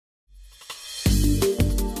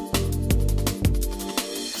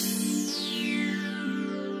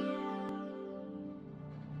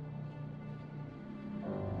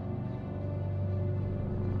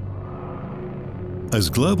As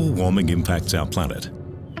global warming impacts our planet,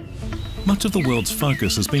 much of the world's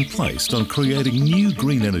focus has been placed on creating new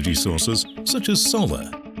green energy sources such as solar,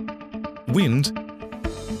 wind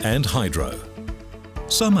and hydro.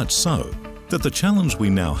 So much so that the challenge we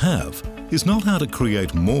now have is not how to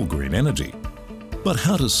create more green energy, but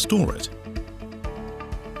how to store it.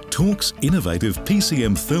 TORC's innovative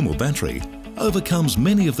PCM thermal battery overcomes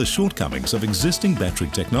many of the shortcomings of existing battery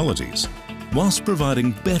technologies, whilst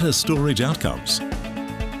providing better storage outcomes.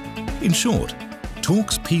 In short,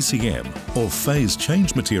 TORC's PCM, or phase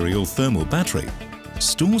change material thermal battery,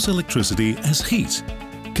 stores electricity as heat,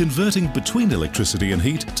 converting between electricity and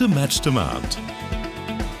heat to match demand.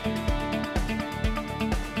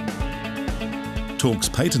 TORC's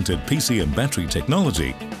patented PCM battery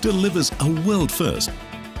technology delivers a world-first,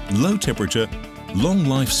 low-temperature,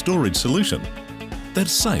 long-life storage solution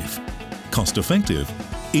that's safe, cost-effective,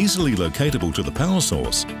 easily locatable to the power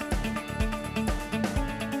source,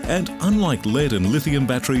 and unlike lead and lithium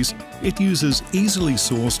batteries, it uses easily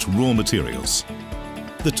sourced raw materials.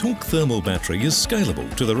 The TORC thermal battery is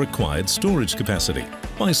scalable to the required storage capacity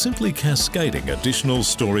by simply cascading additional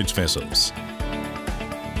storage vessels.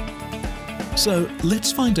 So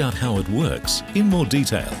let's find out how it works in more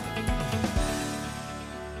detail.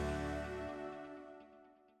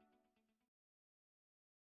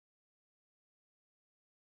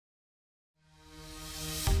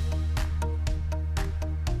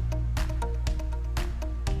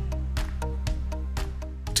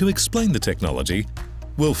 To explain the technology,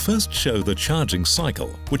 we'll first show the charging cycle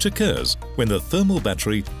which occurs when the thermal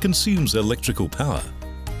battery consumes electrical power.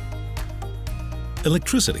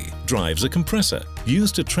 Electricity drives a compressor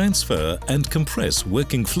used to transfer and compress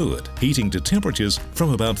working fluid, heating to temperatures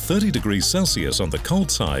from about 30 degrees Celsius on the cold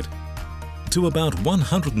side to about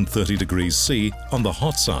 130 degrees C on the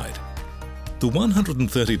hot side. The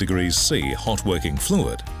 130 degrees C hot working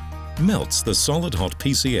fluid melts the solid hot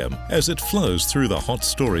PCM as it flows through the hot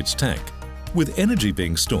storage tank, with energy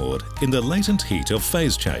being stored in the latent heat of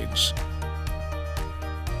phase change.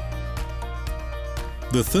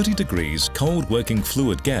 The 30 degrees cold working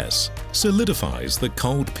fluid gas solidifies the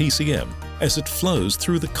cold PCM as it flows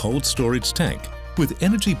through the cold storage tank, with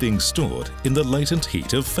energy being stored in the latent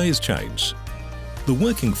heat of phase change. The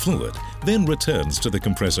working fluid then returns to the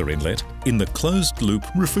compressor inlet in the closed-loop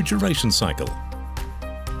refrigeration cycle.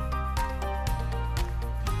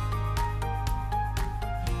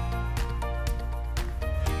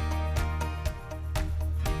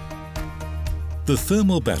 The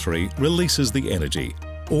thermal battery releases the energy,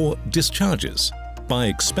 or discharges, by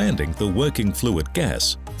expanding the working fluid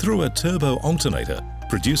gas through a turbo alternator,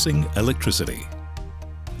 producing electricity.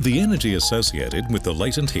 The energy associated with the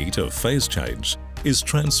latent heat of phase change is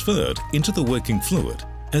transferred into the working fluid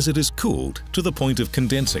as it is cooled to the point of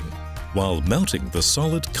condensing, while melting the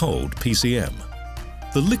solid cold PCM.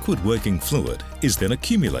 The liquid working fluid is then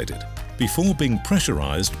accumulated before being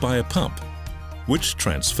pressurized by a pump, which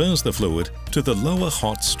transfers the fluid to the lower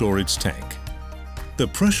hot storage tank. The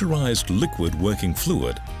pressurized liquid working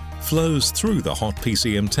fluid flows through the hot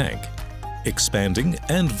PCM tank, expanding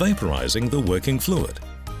and vaporizing the working fluid,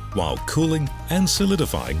 while cooling and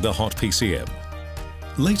solidifying the hot PCM.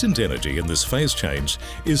 Latent energy in this phase change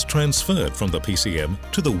is transferred from the PCM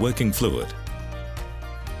to the working fluid.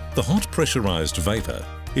 The hot pressurized vapor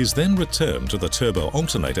is then returned to the turbo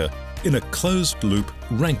alternator in a closed-loop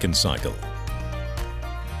Rankine cycle.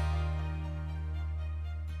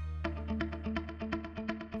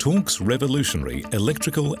 TORC's revolutionary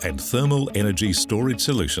electrical and thermal energy storage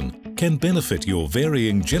solution can benefit your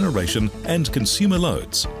varying generation and consumer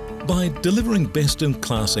loads by delivering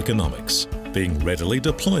best-in-class economics, being readily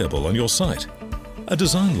deployable on your site, a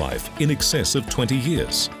design life in excess of 20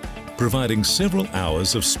 years, providing several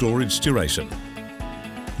hours of storage duration.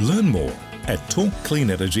 Learn more at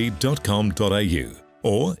torccleanenergy.com.au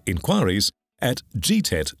or inquiries at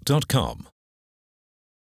gtet.com.